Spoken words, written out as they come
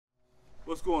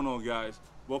What's going on, guys?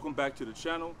 Welcome back to the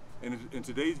channel. And in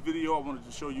today's video, I wanted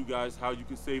to show you guys how you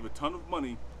can save a ton of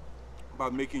money by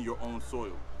making your own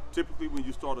soil. Typically, when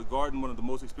you start a garden, one of the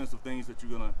most expensive things that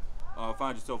you're gonna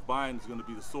find yourself buying is gonna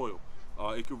be the soil.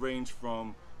 It could range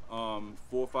from $4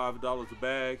 or $5 a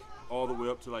bag all the way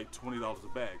up to like $20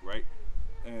 a bag, right?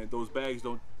 And those bags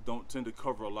don't tend to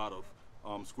cover a lot of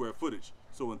square footage.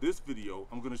 So in this video,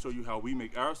 I'm going to show you how we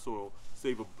make our soil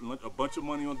save a bunch of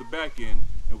money on the back end,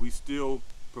 and we still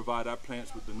provide our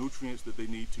plants with the nutrients that they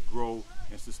need to grow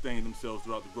and sustain themselves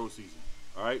throughout the grow season.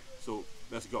 All right, so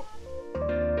let's go.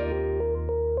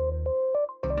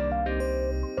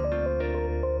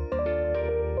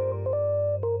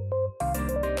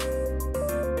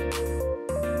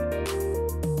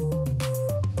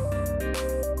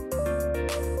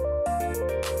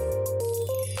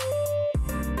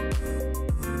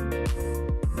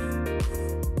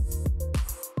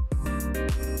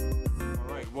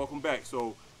 Welcome back.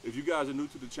 So if you guys are new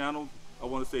to the channel, I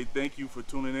want to say thank you for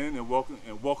tuning in and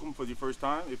welcome for your first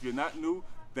time. If you're not new,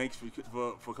 thanks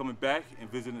for coming back and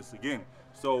visiting us again.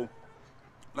 So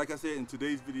like I said, in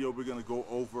today's video, we're going to go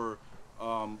over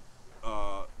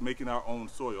making our own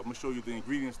soil. I'm going to show you the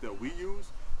ingredients that we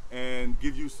use and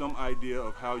give you some idea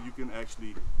of how you can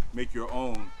actually make your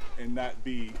own and not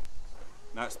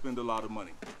spend a lot of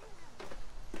money.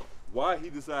 Why he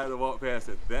decided to walk past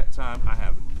at that time, I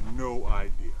have no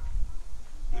idea.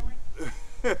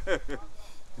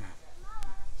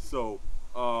 So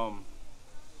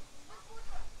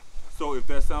if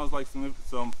that sounds like some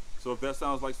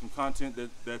content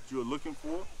that you're looking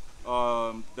for,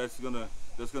 that's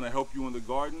gonna help you in the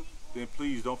garden, then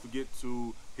please don't forget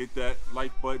to hit that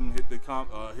like button, hit the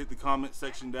comment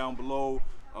section down below,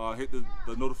 hit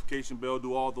the notification bell,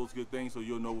 do all those good things so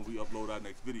you'll know when we upload our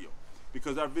next video.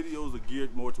 Because our videos are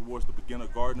geared more towards the beginner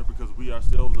gardener, because we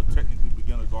ourselves are technically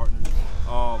beginner gardeners.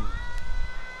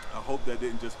 I hope that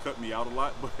didn't just cut me out a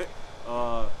lot, but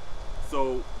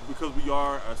so because we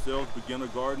are ourselves beginner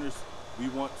gardeners, we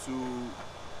want to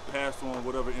pass on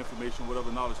whatever information, whatever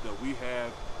knowledge that we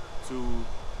have to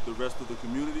the rest of the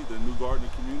community, the new gardening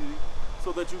community,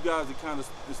 so that you guys are kind of,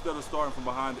 instead of starting from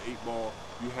behind the 8-ball,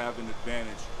 you have an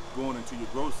advantage going into your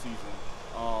growth season.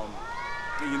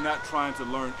 And you're not trying to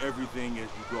learn everything as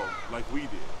you go, like we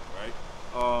did, right?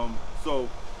 So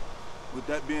with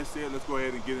that being said, let's go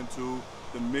ahead and get into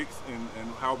the mix and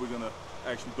how we're gonna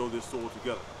actually throw this soil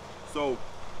together. So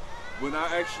when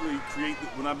I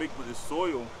make this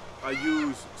soil, I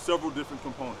use several different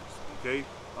components, okay?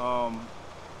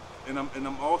 And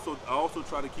I also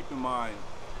try to keep in mind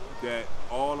that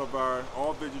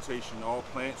all vegetation, all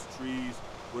plants, trees,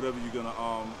 whatever you're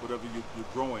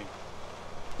growing,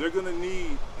 they're gonna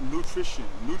need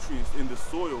nutrients in the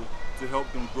soil to help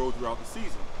them grow throughout the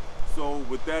season. So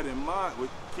with that in mind,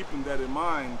 with keeping that in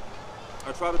mind,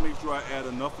 I try to make sure I add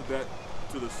enough of that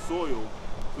to the soil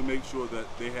to make sure that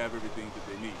they have everything that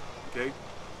they need, okay?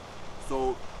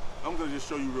 So I'm gonna just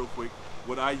show you real quick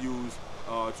what I use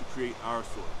to create our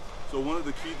soil. So one of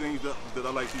the key things that I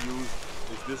like to use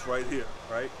is this right here,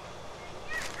 right?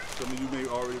 Some of you may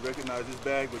already recognize this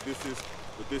bag, but this is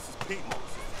peat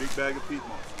moss. It's a big bag of peat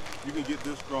moss. You can get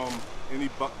this from any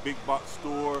big box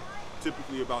store,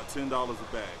 typically about $10 a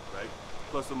bag, right?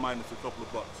 Plus or minus a couple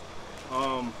of bucks.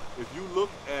 If you look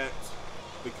at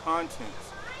the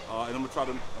contents, and I'm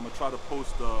gonna try to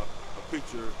post a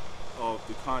picture of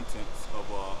the contents of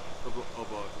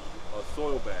a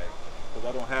soil bag, because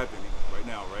I don't have any right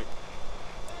now, right?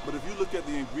 But if you look at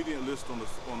the ingredient list on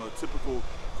a typical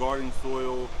garden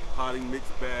soil, potting mix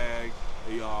bag,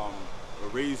 a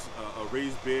raised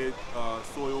bed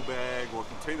soil bag or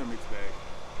container mix bag,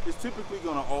 it's typically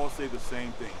going to all say the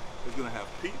same thing. It's going to have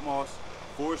peat moss,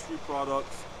 forestry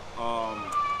products,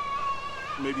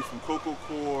 maybe some cocoa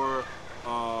coir,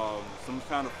 some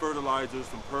kind of fertilizer,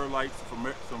 some perlite,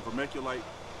 some vermiculite,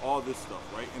 all this stuff,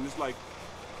 right? And it's like,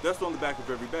 that's on the back of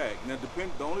every bag. Now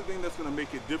the only thing that's going to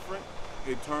make it different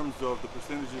in terms of the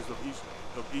percentages of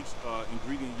each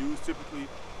ingredient used, typically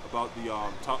about the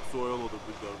topsoil or the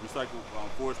recycled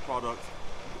forest products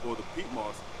or the peat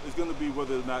moss, is going to be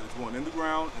whether or not it's going in the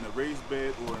ground, in a raised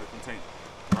bed, or in a container,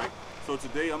 right? So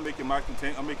today I'm making my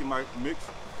mix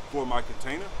for my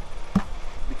container,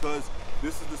 because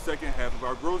this is the second half of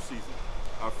our grow season.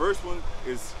 Our first one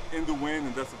is in the wind,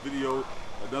 and that's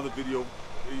another video,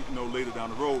 you know, later down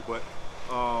the road. But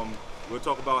we'll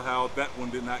talk about how that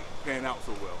one did not pan out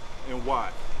so well and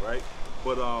why, right?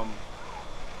 But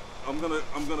I'm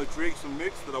gonna create some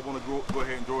mix that I want to go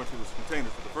ahead and throw into this container.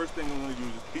 So the first thing I'm going to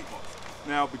use is peat moss.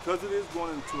 Now, because it is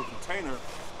going into a container,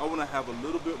 I want to have a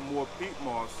little bit more peat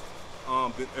moss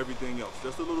than everything else,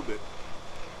 just a little bit.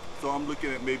 So I'm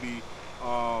looking at maybe,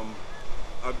 I'm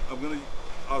gonna,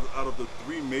 out of the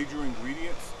 3 major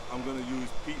ingredients, I'm gonna use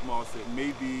peat moss at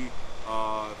maybe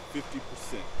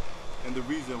 50%. And the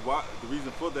reason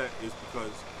for that is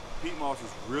because peat moss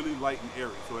is really light and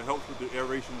airy, so it helps with the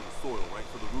aeration of the soil, right?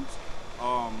 So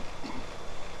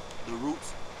the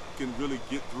roots can really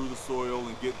get through the soil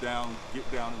and get down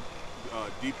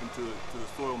deep into the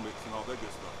soil mix and all that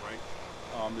good stuff, right?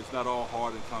 It's not all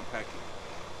hard and compacted.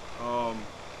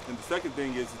 And the second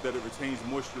thing is that it retains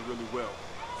moisture really well.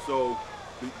 So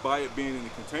by it being in the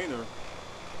container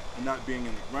and not being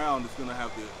in the ground, it's going to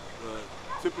have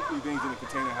typically things in the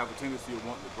container have a tendency of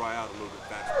wanting to dry out a little bit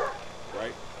faster,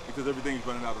 right? Because everything's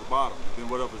running out of the bottom. And then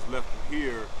whatever's left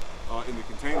here in the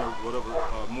container, whatever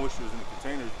moisture is in the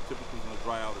container, is typically going to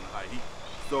dry out in high heat.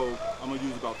 So I'm going to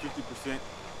use about 50%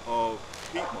 of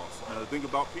peat moss. Now the thing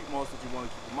about peat moss that you want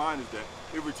to keep in mind is that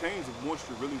it retains the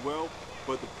moisture really well,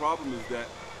 but the problem is that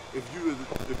if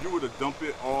you were to dump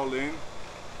it all in,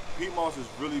 peat moss is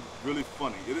really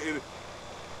funny.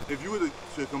 If you were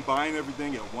to combine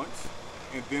everything at once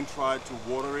and then try to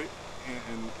water it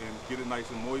and get it nice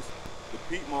and moist, the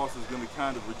peat moss is going to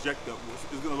kind of reject that.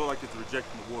 It's going to look like it's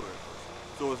rejecting the water at first.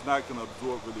 So it's not going to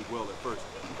absorb really well at first.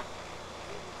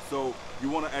 So you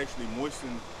want to actually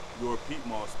moisten your peat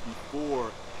moss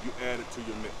before you add it to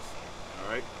your mix.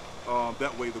 All right.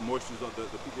 That way the moistures of the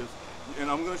peat is, and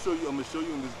I'm going to show you in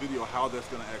this video how that's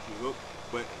going to actually look.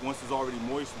 But once it's already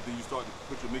moist, and then you start to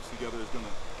put your mix together, it's going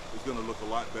to look a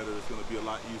lot better. It's going to be a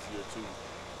lot easier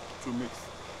to mix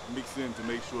in to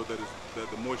make sure that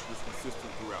the moisture is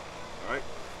consistent throughout. All right.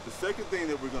 The second thing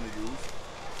that we're going to use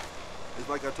is,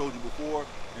 like I told you before,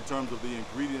 in terms of the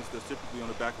ingredients that's typically on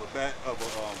the back of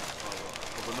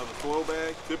another soil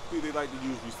bag. Typically, they like to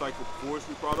use recycled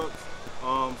forestry products.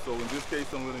 So in this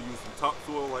case, I'm going to use some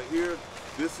topsoil right here.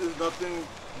 This is nothing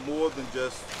more than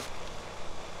just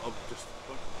a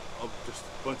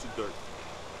bunch of dirt.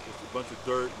 Just a bunch of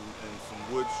dirt and some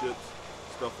wood chips,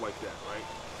 stuff like that, right?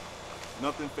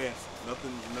 Nothing fancy,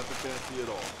 nothing fancy at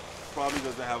all. Probably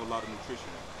doesn't have a lot of nutrition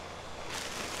in it.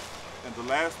 And the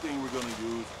last thing we're going to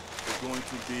use is going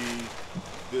to be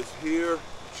this here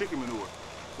chicken manure.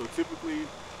 So typically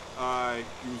I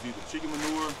use either chicken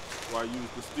manure or I use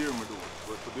the steer manure.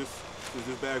 But for this, since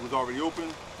this bag was already open,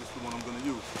 this is the one I'm going to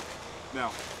use.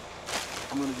 Now,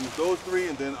 I'm going to use those 3,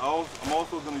 and then I'm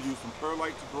also going to use some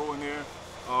perlite to throw in there.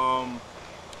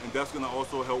 And that's going to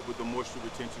also help with the moisture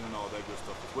retention and all that good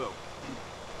stuff as well.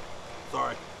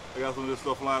 Sorry, I got some of this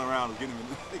stuff flying around and getting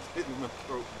in my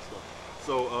throat and stuff.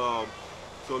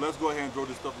 So let's go ahead and throw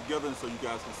this stuff together, and so you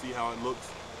guys can see how it looks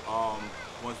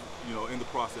once in the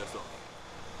process of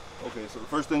it. Okay, so the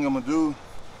first thing I'm gonna do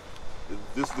is,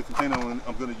 this is the container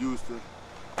I'm gonna use to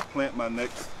plant my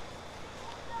next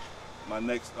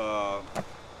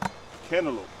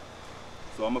cantaloupe.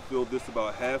 So I'm gonna fill this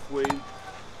about halfway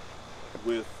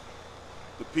with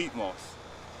the peat moss.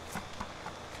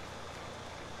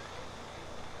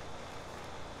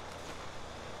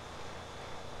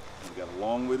 We got a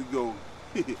long way to go.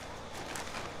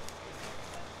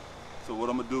 So what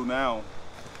I'm gonna do now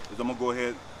is I'm gonna go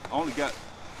ahead.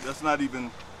 That's not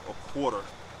even a quarter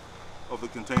of the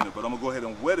container, but I'm gonna go ahead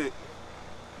and wet it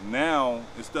now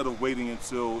instead of waiting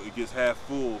until it gets half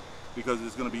full, because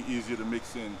it's gonna be easier to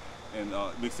mix in and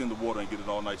mix in the water and get it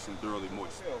all nice and thoroughly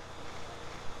moist. And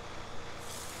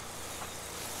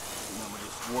I'm gonna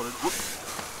just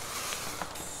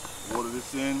water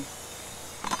this in.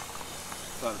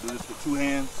 Try to do this with 2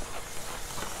 hands.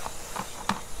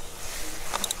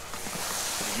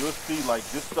 And you'll see, like,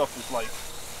 this stuff is like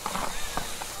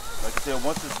I said,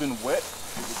 once it's been wet,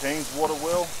 it retains water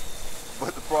well.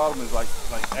 But the problem is like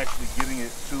actually getting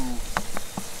it to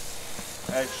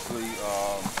actually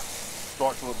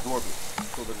start to absorb it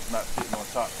so that it's not sitting on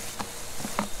top.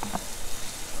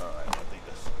 All right, I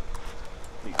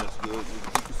think that's good.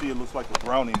 You can see it looks like a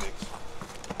brownie mix,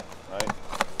 right?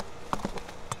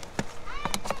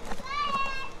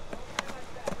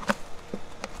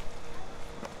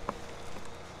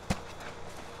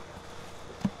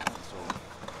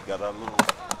 Got our little,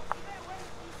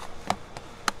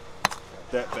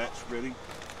 that batch ready.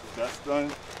 That's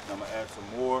done. I'm gonna add some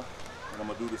more, and I'm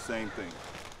gonna do the same thing.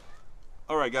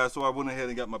 All right, guys. So I went ahead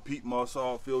and got my peat moss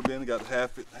all filled in. I got it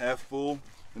half full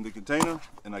in the container,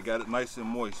 and I got it nice and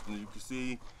moist. And you can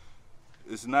see,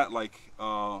 it's not like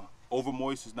over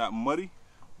moist. It's not muddy,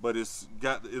 but it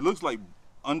looks like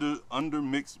under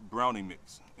mixed brownie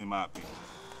mix, in my opinion.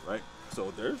 Right.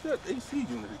 So there's that AC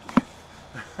unit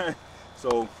again.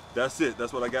 So that's it.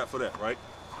 That's what I got for that, right?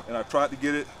 And I tried to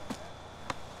get it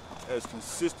as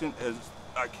consistent as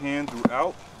I can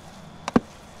throughout.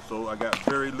 So I got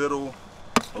very little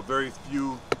or very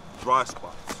few dry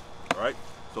spots. All right,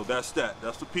 so that's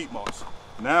the peat moss.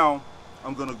 Now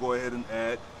I'm gonna go ahead and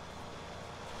add,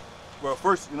 well,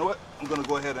 first, you know what? I'm gonna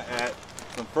go ahead and add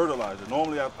some fertilizer.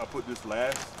 Normally I put this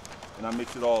last and I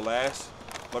mix it all last,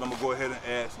 but I'm gonna go ahead and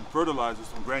add some fertilizer,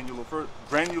 some granular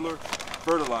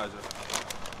fertilizer.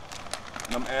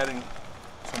 And I'm adding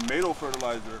tomato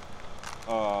fertilizer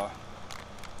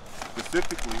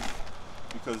specifically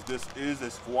because this is a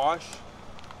squash.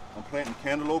 I'm planting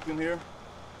cantaloupe in here,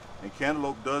 and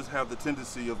cantaloupe does have the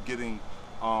tendency of getting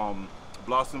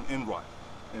blossom end rot.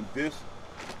 And this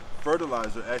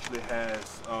fertilizer actually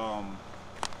has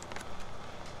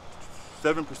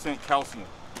 7% calcium,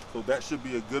 so that should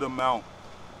be a good amount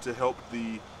to help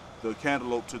the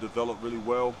cantaloupe to develop really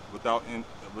well without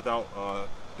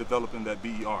developing that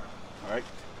BER. All right.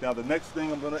 Now the next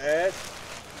thing I'm going to add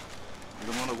is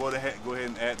I'm going to go ahead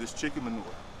and add this chicken manure.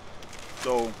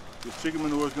 So this chicken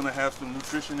manure is going to have some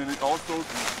nutrition in it also,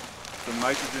 some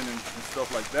nitrogen and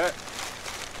stuff like that.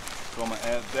 So I'm going to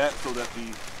add that so that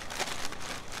the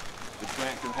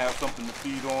plant can have something to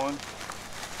feed on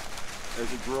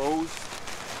as it grows.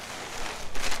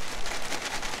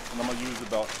 And I'm going to use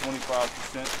about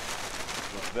 25%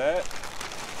 of that.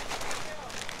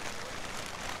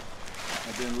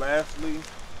 And then lastly,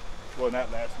 well,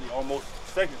 not lastly, almost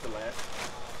second to last,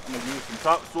 I'm going to use some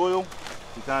topsoil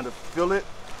to kind of fill it,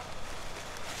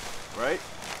 right?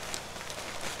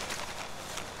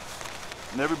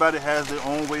 And everybody has their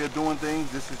own way of doing things.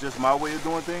 This is just my way of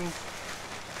doing things,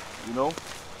 you know?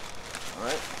 All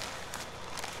right.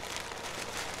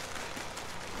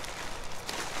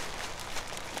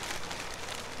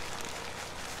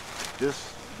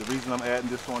 The reason I'm adding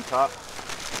this on top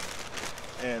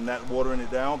and not watering it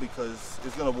down, because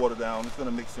it's gonna water down, it's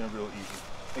gonna mix in real easy.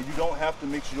 And you don't have to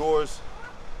mix yours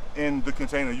in the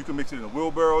container. You can mix it in a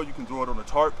wheelbarrow, you can throw it on a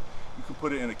tarp, you can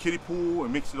put it in a kiddie pool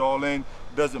and mix it all in.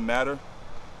 It doesn't matter.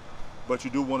 But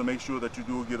you do want to make sure that you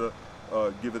do give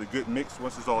it a good mix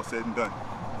once it's all said and done.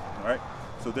 All right,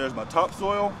 so there's my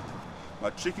topsoil, my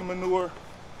chicken manure.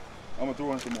 I'm gonna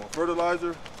throw in some more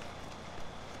fertilizer.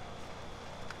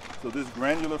 So this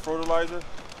granular fertilizer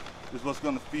is what's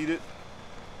gonna feed it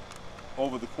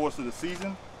over the course of the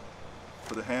season.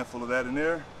 Put a handful of that in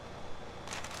there,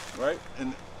 right?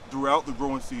 And throughout the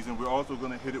growing season, we're also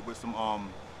gonna hit it with some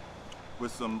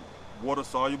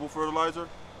water-soluble fertilizer,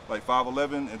 like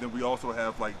 511, and then we also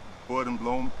have like blood and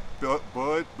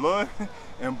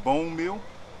bone meal,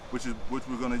 which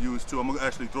we're gonna use too. I'm gonna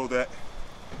actually throw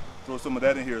some of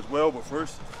that in here as well. But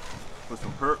first, put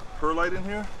some perlite in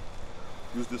here.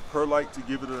 Use this perlite to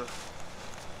give it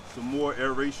some more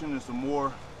aeration and some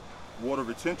more water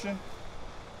retention.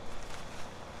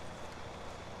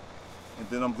 And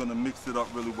then I'm gonna mix it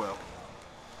up really well.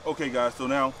 Okay guys, so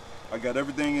now I got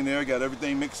everything in there, got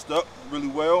everything mixed up really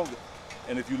well.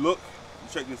 And if you look,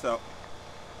 check this out.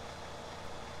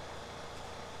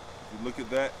 If you look at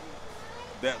that,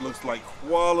 that looks like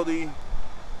quality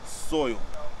soil,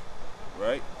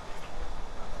 right?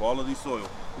 Quality soil.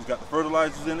 It's got the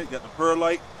fertilizers in it, got the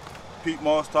perlite, peat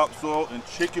moss, topsoil, and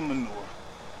chicken manure.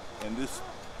 And this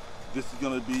is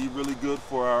gonna be really good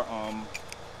for our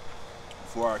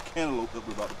cantaloupe that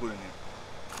we're about to put in here.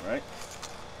 All right?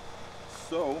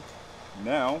 So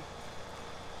now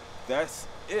that's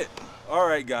it. All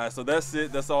right guys, so that's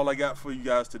it. That's all I got for you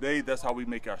guys today. That's how we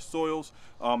make our soils,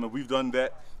 and we've done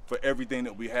that for everything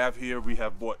that we have here. We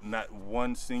have bought not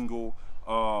one single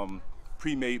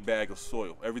pre-made bag of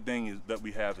soil. Everything that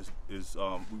we have is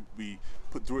we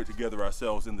put through it together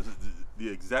ourselves in the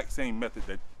exact same method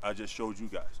that I just showed you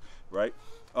guys, right?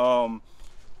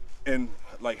 And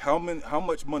like how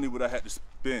much money would I have to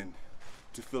spend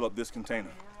to fill up this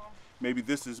container? Maybe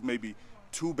this is maybe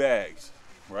 2 bags,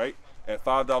 right? At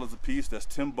 $5 a piece, that's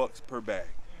 10 bucks per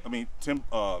bag. I mean,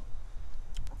 $5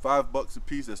 a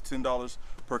piece, that's $10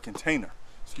 per container,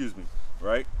 excuse me,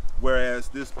 right? Whereas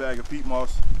this bag of peat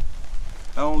moss,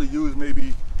 I only use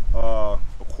maybe a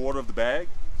quarter of the bag,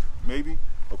 maybe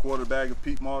a quarter bag of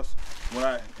peat moss.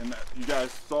 You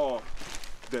guys saw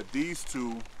that these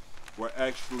two were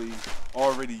actually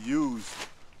already used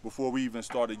before we even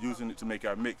started using it to make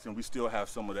our mix, and we still have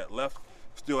some of that left.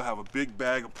 Still have a big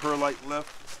bag of perlite left.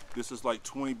 This is like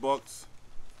 20 bucks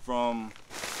from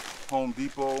Home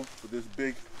Depot for this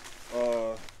big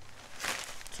 2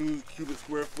 cubic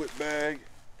square foot bag,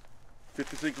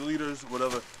 56 liters,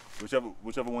 whatever,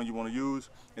 whichever one you want to use.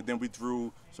 And then we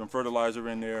threw some fertilizer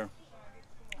in there.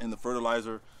 And the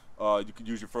fertilizer, you could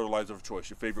use your fertilizer of choice,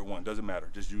 your favorite one, doesn't matter,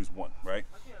 just use one, right?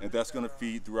 And that's gonna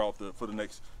feed throughout for the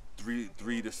next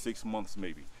 3 to 6 months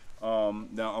maybe.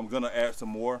 Now I'm gonna add some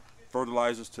more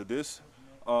fertilizers to this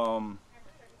bone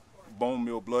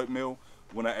meal, blood meal,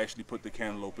 when I actually put the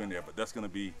cantaloupe in there, but that's going to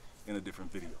be in a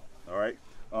different video. All right,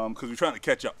 because we're trying to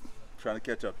catch up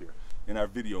here in our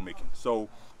video making. So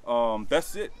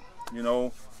that's it. You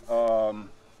know,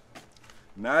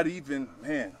 not even,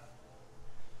 man,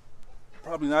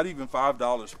 probably not even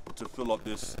 $5 to fill up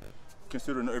this,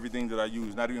 considering everything that I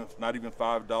use. Not even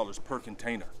 $5 per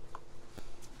container,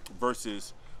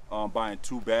 versus buying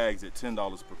 2 bags at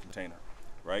 $10 per container,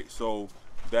 right? So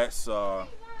that's a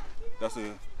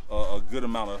good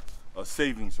amount of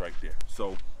savings right there.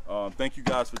 So thank you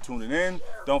guys for tuning in.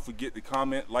 Don't forget to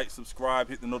comment, like, subscribe,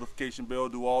 hit the notification bell,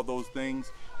 do all those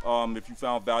things. If you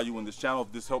found value in this channel,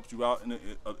 if this helps you out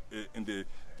in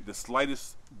the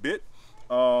slightest bit.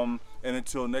 And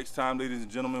until next time, ladies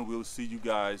and gentlemen, we'll see you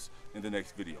guys in the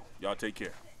next video. Y'all take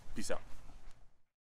care. Peace out.